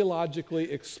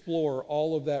archaeologically explore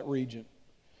all of that region.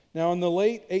 Now, in the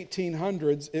late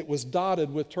 1800s, it was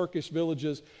dotted with Turkish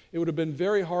villages. It would have been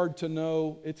very hard to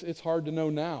know, it's hard to know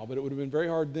now, but it would have been very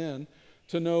hard then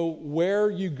to know where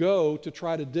you go to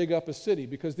try to dig up a city,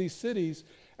 because these cities,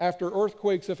 after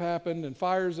earthquakes have happened and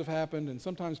fires have happened, and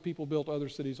sometimes people built other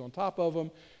cities on top of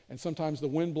them, and sometimes the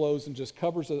wind blows and just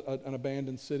covers an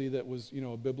abandoned city that was,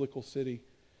 a biblical city.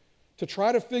 To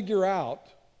try to figure out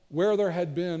where there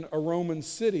had been a Roman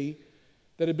city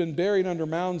that had been buried under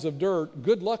mounds of dirt,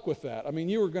 good luck with that. I mean,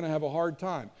 you were going to have a hard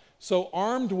time. So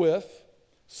armed with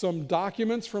some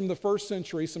documents from the first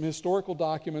century, some historical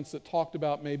documents that talked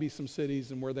about maybe some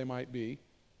cities and where they might be,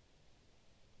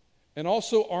 and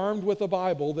also armed with a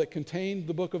Bible that contained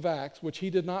the book of Acts, which he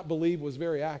did not believe was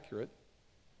very accurate,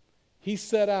 he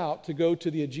set out to go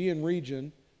to the Aegean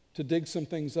region to dig some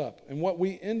things up. And what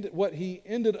he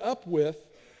ended up with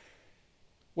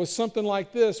was something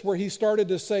like this, where he started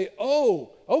to say,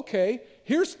 oh, okay,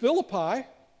 here's Philippi,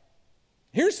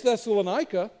 here's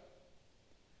Thessalonica,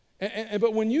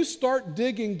 but when you start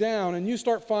digging down and you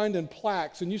start finding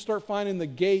plaques and you start finding the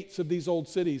gates of these old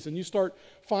cities and you start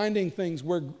finding things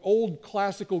where old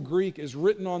classical Greek is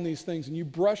written on these things, and you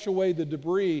brush away the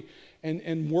debris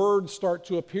and words start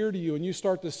to appear to you and you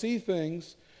start to see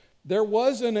things, there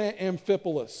was an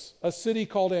Amphipolis, a city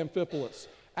called Amphipolis.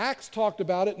 Acts talked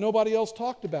about it. Nobody else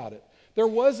talked about it. There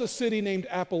was a city named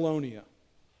Apollonia.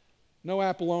 No,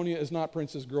 Apollonia is not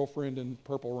Prince's girlfriend in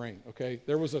Purple Rain, okay?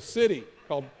 There was a city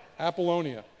called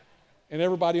Apollonia. And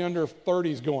everybody under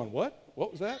 30 is going, what?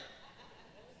 What was that?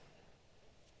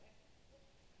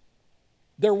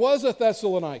 There was a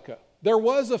Thessalonica. There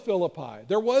was a Philippi.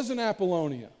 There was an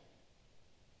Apollonia.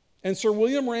 And Sir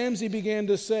William Ramsay began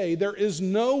to say, there is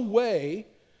no way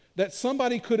that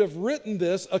somebody could have written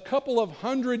this a couple of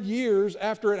hundred years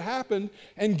after it happened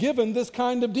and given this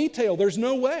kind of detail. There's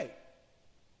no way.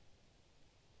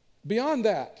 Beyond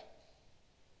that,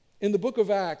 in the book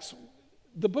of Acts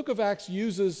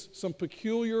uses some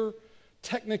peculiar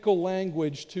technical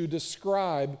language to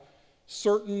describe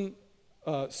certain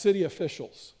city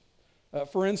officials.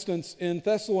 For instance, in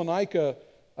Thessalonica,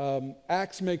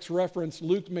 Acts makes reference,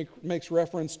 Luke makes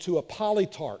reference to a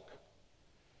polytarch.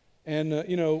 And,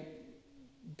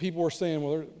 people were saying,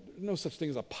 well, there's no such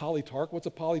thing as a polytarch. What's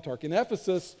a polytarch? In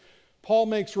Ephesus, Paul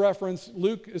makes reference,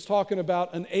 Luke is talking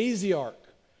about an asiarch.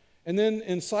 And then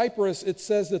in Cyprus, Luke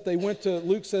says they went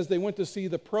to see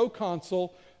the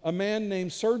proconsul, a man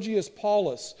named Sergius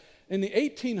Paulus. In the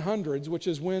 1800s, which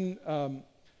is when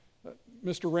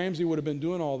Mr. Ramsay would have been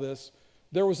doing all this,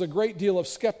 there was a great deal of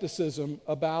skepticism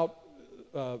about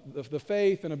the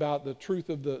faith and about the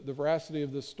truth of the veracity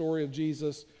of the story of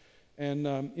Jesus. And,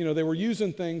 they were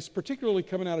using things, particularly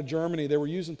coming out of Germany, they were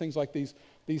using things like these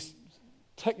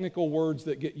technical words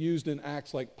that get used in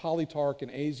Acts, like polytarch and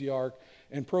asiarch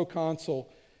and proconsul.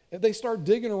 They start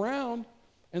digging around,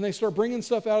 and they start bringing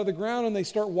stuff out of the ground and they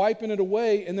start wiping it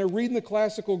away, and they're reading the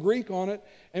classical Greek on it,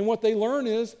 and what they learn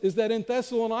is that in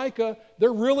Thessalonica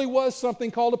there really was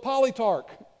something called a polytarch.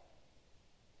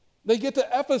 They get to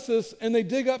Ephesus and they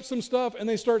dig up some stuff and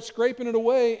they start scraping it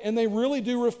away, and they really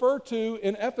do refer to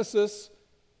in Ephesus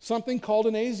something called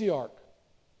an Asiarch.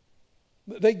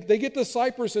 They get to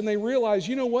Cyprus and they realize,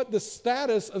 you know what, the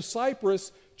status of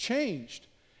Cyprus changed.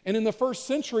 And in the first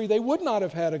century, they would not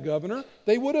have had a governor.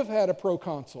 They would have had a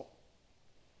proconsul.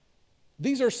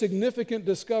 These are significant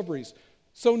discoveries.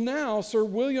 So now Sir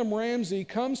William Ramsay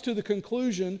comes to the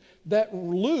conclusion that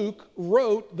Luke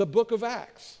wrote the book of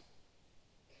Acts,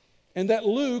 and that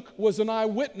Luke was an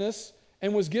eyewitness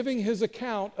and was giving his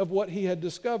account of what he had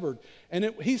discovered.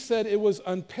 And he said it was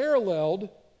unparalleled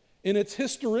in its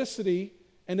historicity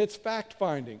and its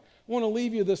fact-finding. I want to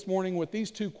leave you this morning with these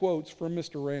two quotes from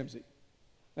Mr. Ramsay.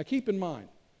 Now keep in mind,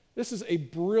 this is a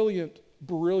brilliant,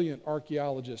 brilliant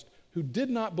archaeologist who did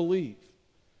not believe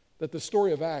that the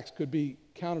story of Acts could be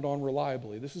counted on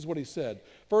reliably. This is what he said.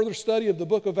 Further study of the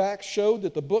book of Acts showed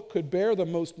that the book could bear the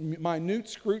most minute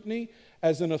scrutiny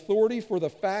as an authority for the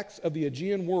facts of the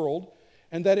Aegean world,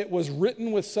 and that it was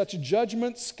written with such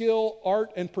judgment, skill,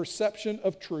 art, and perception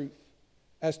of truth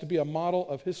as to be a model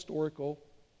of historical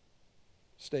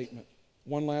statement.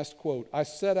 One last quote. I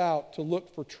set out to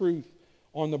look for truth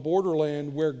on the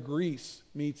borderland where Greece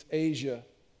meets Asia,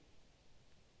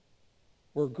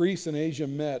 where Greece and Asia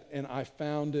met, and I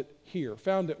found it here.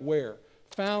 Found it where?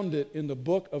 Found it in the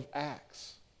book of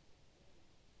Acts.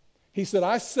 He said,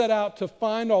 I set out to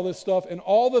find all this stuff, and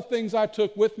all the things I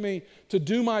took with me to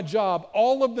do my job,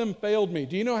 all of them failed me.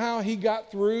 Do you know how he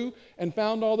got through and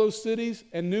found all those cities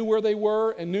and knew where they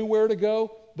were and knew where to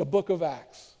go? The book of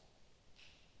Acts.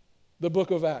 The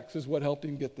book of Acts is what helped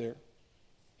him get there.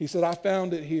 He said, I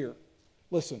found it here.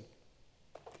 Listen,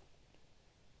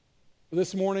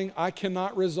 this morning, I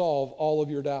cannot resolve all of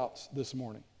your doubts this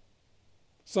morning.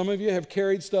 Some of you have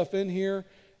carried stuff in here,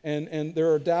 and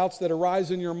there are doubts that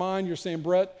arise in your mind. You're saying,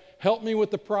 Brett, help me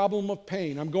with the problem of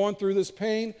pain. I'm going through this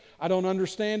pain. I don't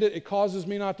understand it. It causes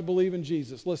me not to believe in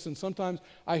Jesus. Listen, sometimes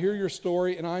I hear your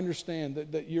story, and I understand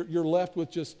that you're left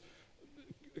with just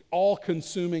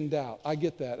all-consuming doubt. I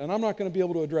get that. And I'm not going to be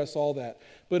able to address all that.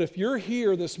 But if you're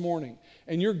here this morning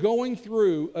and you're going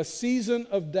through a season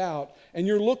of doubt and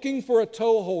you're looking for a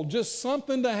toehold, just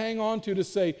something to hang on to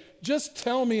say, just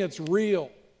tell me it's real,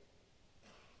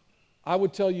 I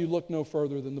would tell you look no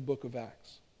further than the book of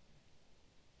Acts.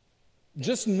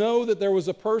 Just know that there was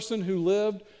a person who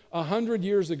lived 100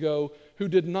 years ago who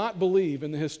did not believe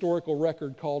in the historical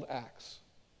record called Acts,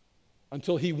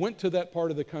 until he went to that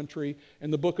part of the country,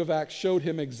 and the book of Acts showed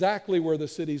him exactly where the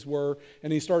cities were,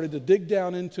 and he started to dig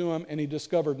down into them, and he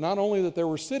discovered not only that there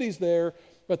were cities there,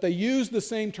 but they used the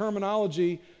same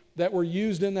terminology that were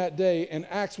used in that day, and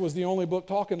Acts was the only book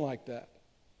talking like that.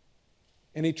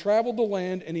 And he traveled the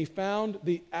land, and he found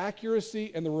the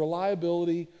accuracy and the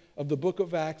reliability of the book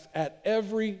of Acts at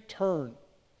every turn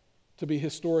to be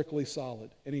historically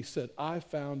solid. And he said, I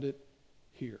found it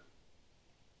here.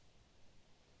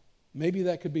 Maybe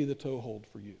that could be the toehold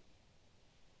for you.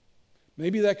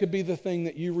 Maybe that could be the thing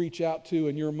that you reach out to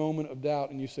in your moment of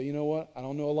doubt and you say, you know what, I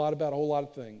don't know a lot about a whole lot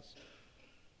of things,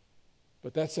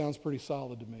 but that sounds pretty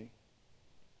solid to me.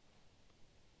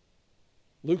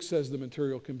 Luke says the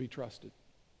material can be trusted.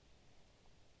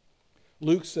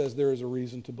 Luke says there is a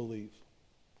reason to believe.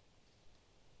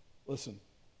 Listen,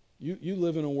 you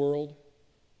live in a world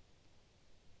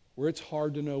where it's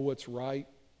hard to know what's right.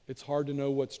 It's hard to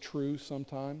know what's true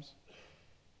sometimes.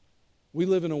 We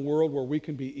live in a world where we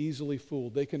can be easily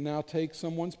fooled. They can now take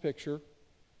someone's picture,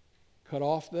 cut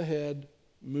off the head,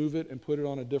 move it, and put it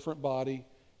on a different body,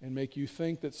 and make you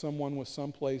think that someone was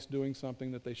someplace doing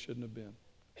something that they shouldn't have been.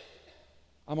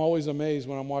 I'm always amazed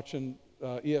when I'm watching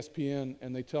ESPN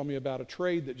and they tell me about a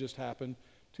trade that just happened.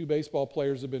 2 baseball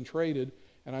players have been traded,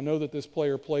 and I know that this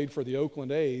player played for the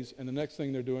Oakland A's, and the next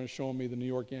thing they're doing is showing me the New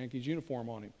York Yankees uniform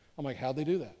on him. I'm like, how'd they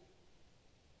do that?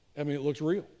 I mean, it looks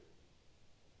real.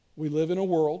 We live in a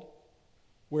world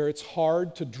where it's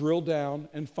hard to drill down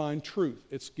and find truth.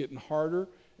 It's getting harder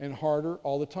and harder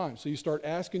all the time. So you start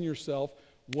asking yourself,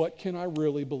 what can I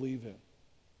really believe in?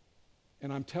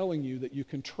 And I'm telling you that you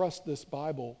can trust this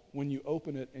Bible when you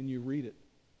open it and you read it.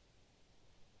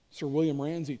 Sir William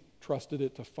Ramsay trusted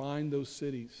it to find those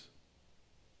cities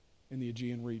in the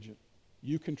Aegean region.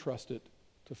 You can trust it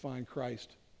to find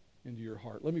Christ into your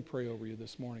heart. Let me pray over you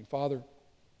this morning. Father,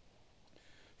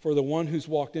 for the one who's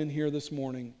walked in here this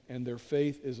morning and their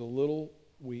faith is a little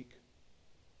weak,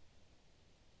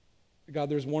 God,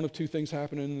 there's one of two things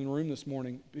happening in the room this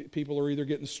morning. People are either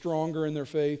getting stronger in their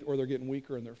faith or they're getting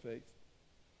weaker in their faith.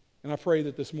 And I pray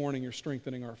that this morning you're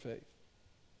strengthening our faith.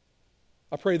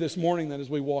 I pray this morning that as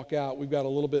we walk out, we've got a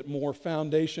little bit more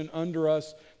foundation under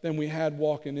us than we had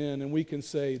walking in, and we can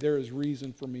say, there is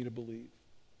reason for me to believe.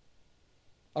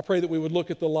 I pray that we would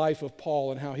look at the life of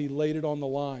Paul and how he laid it on the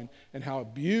line and how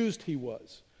abused he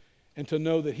was, and to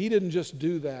know that he didn't just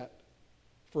do that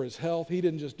for his health. He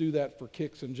didn't just do that for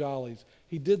kicks and jollies.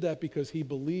 He did that because he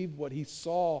believed what he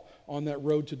saw on that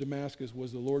road to Damascus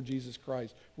was the Lord Jesus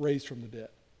Christ raised from the dead.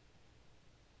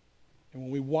 And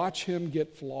when we watch him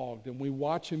get flogged, and we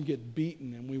watch him get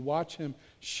beaten, and we watch him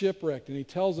shipwrecked, and he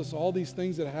tells us all these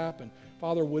things that happen,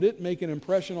 Father, would it make an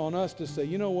impression on us to say,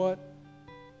 you know what?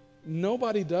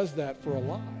 Nobody does that for a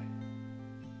lie.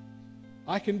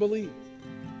 I can believe.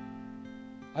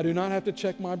 I do not have to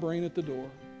check my brain at the door.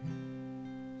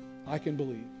 I can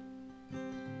believe.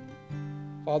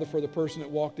 Father, for the person that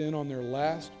walked in on their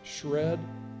last shred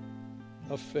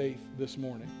of faith this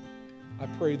morning, I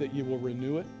pray that you will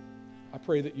renew it. I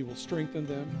pray that you will strengthen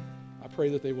them. I pray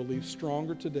that they will leave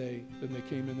stronger today than they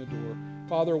came in the door.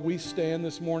 Father, we stand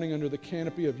this morning under the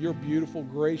canopy of your beautiful,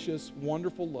 gracious,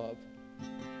 wonderful love.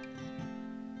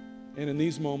 And in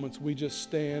these moments, we just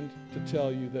stand to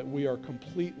tell you that we are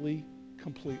completely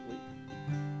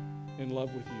in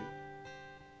love with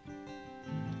you.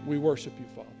 We worship you,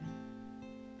 Father.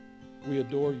 We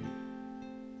adore you.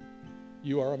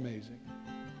 You are amazing.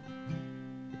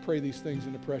 We pray these things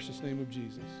in the precious name of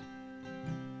Jesus.